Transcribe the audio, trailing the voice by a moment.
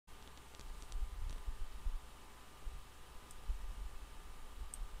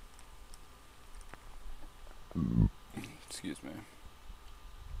Excuse me.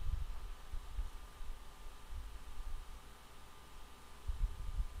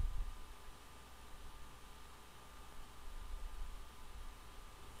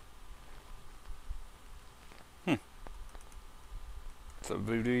 So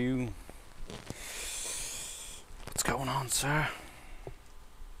voodoo. What's going on, sir?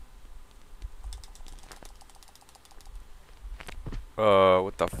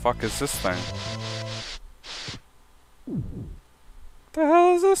 What the fuck is this thing? What the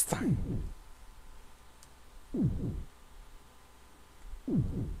hell is this thing?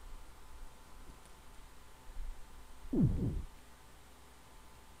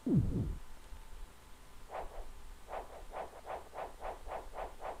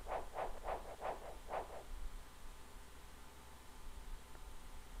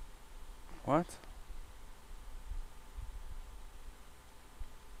 What?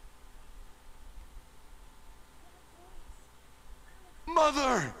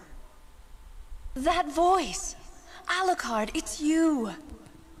 Mother! That voice! Alucard, it's you!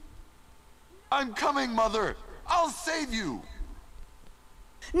 I'm coming, Mother! I'll save you!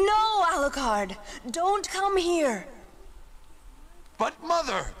 No, Alucard! Don't come here! But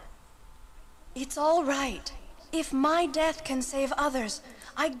Mother! It's all right. If my death can save others,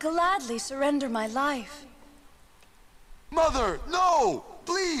 I gladly surrender my life. Mother, no!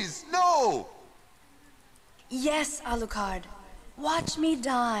 Please, no! Yes, Alucard. Watch me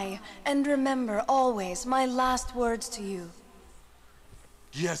die, and remember always my last words to you.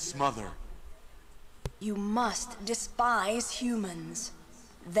 Yes, Mother. You must despise humans.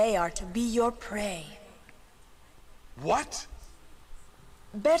 They are to be your prey. What?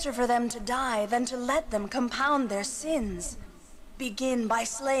 Better for them to die than to let them compound their sins. Begin by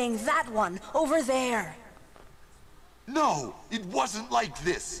slaying that one over there. No, it wasn't like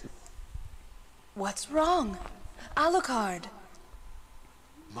this. What's wrong? Alucard.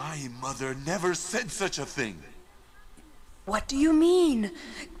 My mother never said such a thing. What do you mean?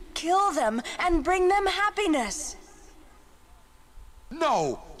 Kill them and bring them happiness.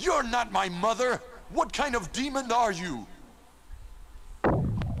 No, you're not my mother. What kind of demon are you?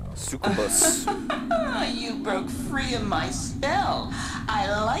 Succubus. You broke free of my spell. I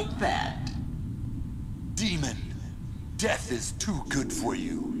like that. Demon, death is too good for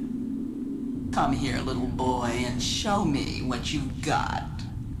you. Come here, little boy, and show me what you've got.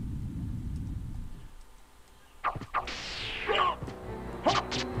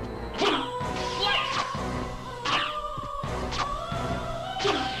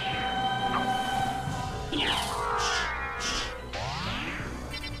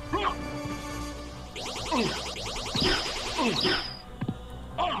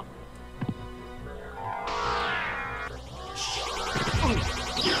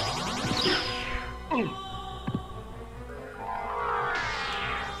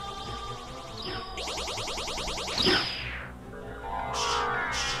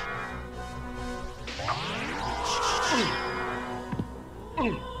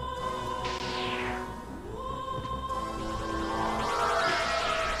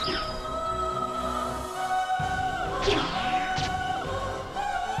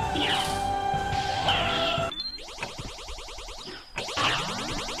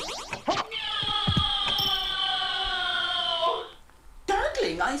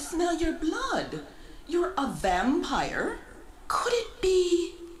 I smell your blood. You're a vampire? Could it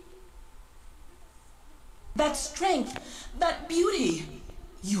be... that strength, that beauty?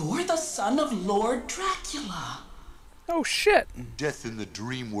 You're the son of Lord Dracula. Oh shit. Death in the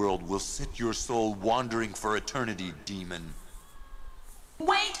dream world will set your soul wandering for eternity, demon.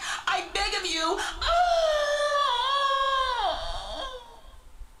 Wait, I beg of you!